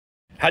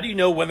How do you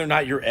know whether or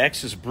not your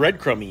ex is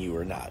breadcrumbing you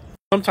or not?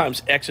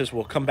 Sometimes exes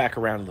will come back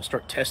around and they'll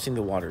start testing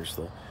the waters.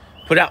 They'll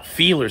put out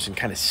feelers and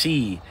kind of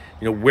see,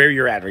 where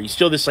you're at. Are you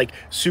still this like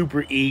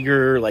super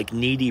eager, like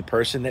needy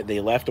person that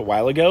they left a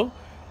while ago?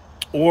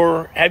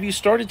 Or have you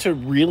started to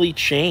really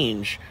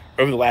change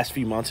over the last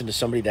few months into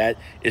somebody that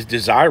is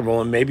desirable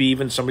and maybe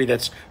even somebody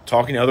that's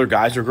talking to other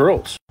guys or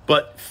girls?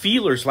 But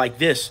feelers like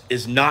this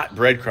is not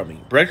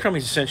breadcrumbing. Breadcrumbing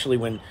is essentially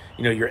when,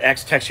 your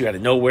ex texts you out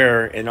of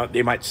nowhere and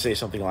they might say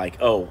something like,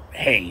 oh,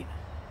 hey.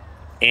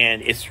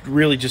 And it's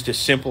really just as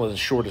simple and as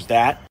short as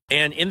that.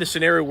 And in the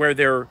scenario where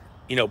they're,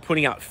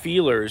 putting out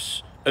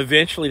feelers,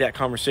 eventually that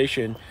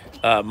conversation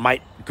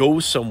might go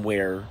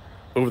somewhere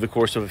over the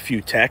course of a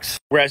few texts.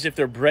 Whereas if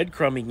they're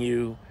breadcrumbing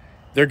you,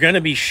 they're going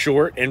to be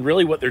short. And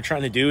really what they're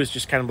trying to do is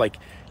just kind of like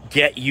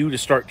get you to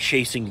start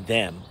chasing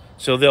them.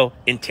 So they'll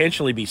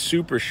intentionally be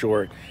super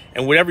short,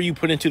 and whatever you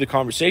put into the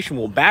conversation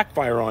will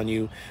backfire on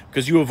you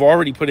because you have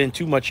already put in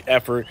too much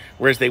effort,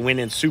 whereas they went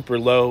in super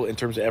low in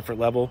terms of effort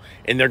level,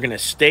 and they're going to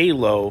stay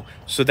low.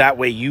 So that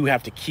way you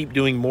have to keep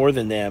doing more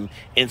than them,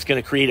 and it's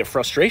going to create a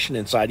frustration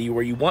inside of you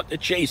where you want to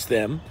chase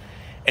them,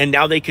 and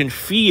now they can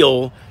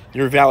feel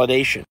your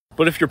validation.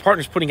 But if your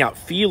partner's putting out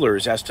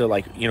feelers as to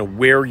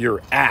where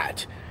you're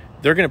at,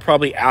 they're going to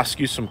probably ask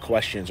you some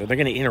questions, or they're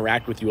going to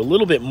interact with you a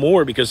little bit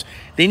more because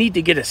they need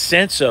to get a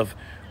sense of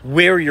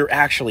where you're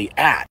actually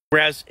at.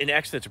 Whereas an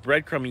ex that's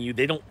breadcrumbing you,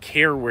 they don't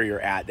care where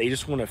you're at. They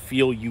just want to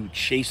feel you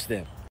chase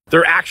them.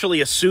 They're actually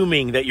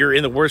assuming that you're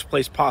in the worst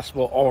place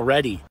possible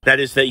already. That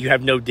is, that you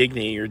have no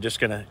dignity. You're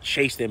just going to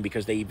chase them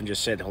because they even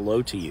just said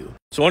hello to you.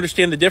 So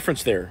understand the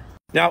difference there.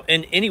 Now,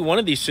 in any one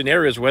of these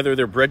scenarios, whether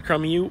they're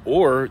breadcrumbing you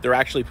or they're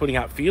actually putting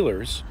out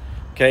feelers,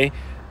 okay,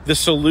 the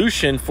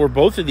solution for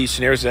both of these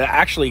scenarios is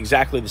actually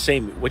exactly the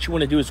same. What you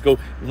want to do is go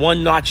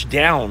one notch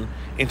down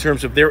in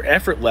terms of their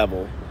effort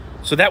level.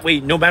 So that way,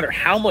 no matter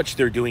how much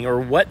they're doing or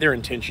what their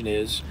intention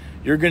is,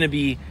 you're going to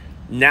be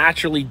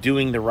naturally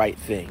doing the right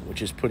thing,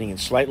 which is putting in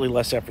slightly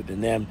less effort than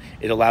them.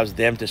 It allows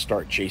them to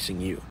start chasing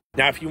you.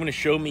 Now, if you want to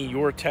show me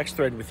your text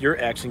thread with your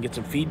ex and get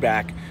some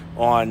feedback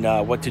on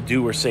what to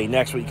do or say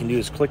next, what you can do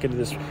is click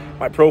into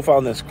my profile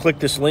and then click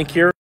this link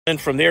here. And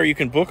from there, you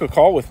can book a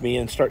call with me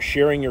and start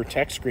sharing your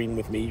text screen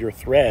with me, your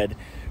thread,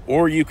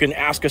 or you can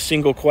ask a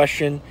single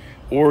question,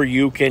 or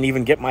you can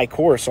even get my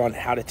course on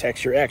how to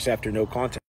text your ex after no contact.